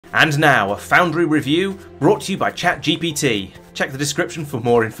And now, a Foundry review brought to you by ChatGPT. Check the description for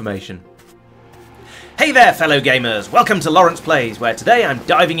more information. Hey there fellow gamers, welcome to Laurence Plays, where today I'm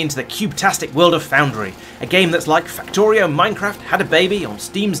diving into the cube-tastic world of Foundry, a game that's like Factorio Minecraft had a baby on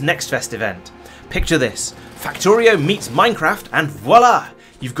Steam's Next Fest event. Picture this, Factorio meets Minecraft and voila,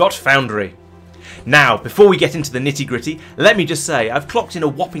 you've got Foundry. Now, before we get into the nitty-gritty, let me just say I've clocked in a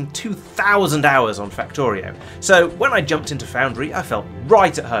whopping 2,000 hours on Factorio, so when I jumped into Foundry I felt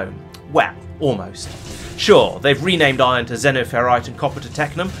right at home. Well, almost. Sure, they've renamed iron to xenoferrite and copper to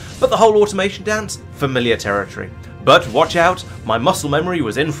technum, but the whole automation dance? Familiar territory. But watch out, my muscle memory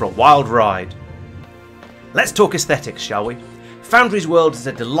was in for a wild ride. Let's talk aesthetics, shall we? Foundry's world is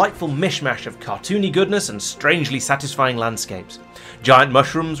a delightful mishmash of cartoony goodness and strangely satisfying landscapes. Giant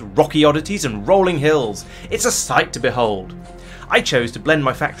mushrooms, rocky oddities and rolling hills. It's a sight to behold. I chose to blend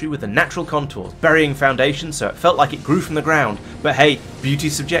my factory with the natural contours, burying foundations so it felt like it grew from the ground. But hey,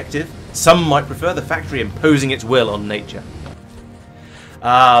 beauty's subjective. Some might prefer the factory imposing its will on nature.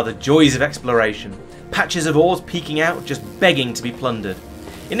 Ah, the joys of exploration. Patches of ores peeking out, just begging to be plundered.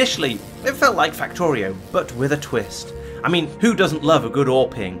 Initially, it felt like Factorio, but with a twist. I mean, who doesn't love a good ore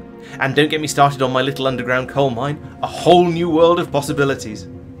ping? And don't get me started on my little underground coal mine, a whole new world of possibilities.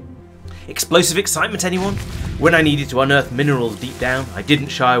 Explosive excitement, anyone? When I needed to unearth minerals deep down, I didn't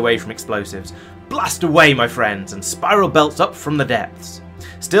shy away from explosives. Blast away, my friends, and spiral belts up from the depths.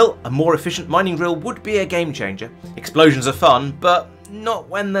 Still, a more efficient mining drill would be a game changer. Explosions are fun, but not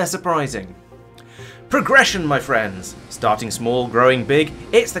when they're surprising. Progression, my friends. Starting small, growing big,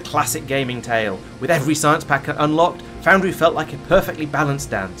 it's the classic gaming tale. With every science pack unlocked, Foundry felt like a perfectly balanced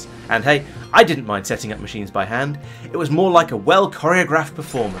dance. And hey, I didn't mind setting up machines by hand. It was more like a well-choreographed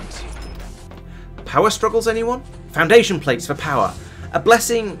performance. Power struggles, anyone? Foundation plates for power. A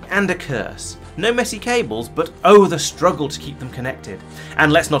blessing and a curse. No messy cables, but oh the struggle to keep them connected.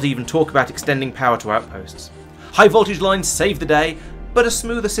 And let's not even talk about extending power to outposts. High voltage lines save the day, but a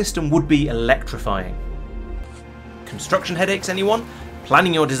smoother system would be electrifying. Construction headaches, anyone?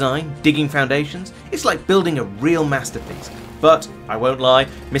 Planning your design, digging foundations, it's like building a real masterpiece. But, I won't lie,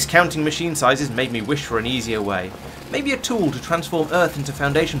 miscounting machine sizes made me wish for an easier way. Maybe a tool to transform Earth into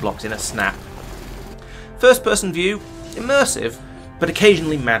foundation blocks in a snap. First person view, immersive, but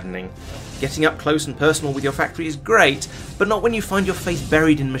occasionally maddening. Getting up close and personal with your factory is great, but not when you find your face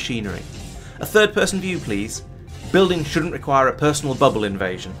buried in machinery. A third person view, please. Building shouldn't require a personal bubble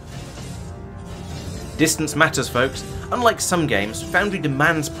invasion. Distance matters, folks. Unlike some games, Foundry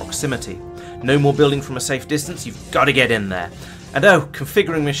demands proximity. No more building from a safe distance, you've got to get in there. And oh,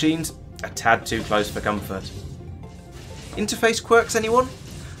 configuring machines, a tad too close for comfort. Interface quirks, anyone?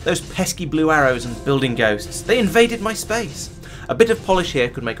 Those pesky blue arrows and building ghosts, they invaded my space. A bit of polish here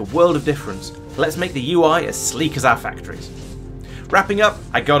could make a world of difference. Let's make the UI as sleek as our factories. Wrapping up,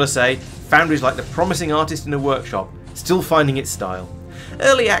 I gotta say, Foundry's like the promising artist in a workshop, still finding its style.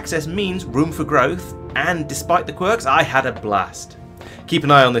 Early access means room for growth, and despite the quirks, I had a blast. Keep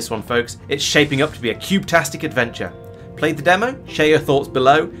an eye on this one, folks. It's shaping up to be a cube-tastic adventure. Played the demo? Share your thoughts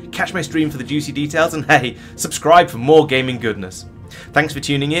below, catch my stream for the juicy details, and hey, subscribe for more gaming goodness. Thanks for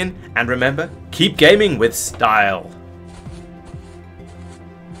tuning in, and remember, keep gaming with style.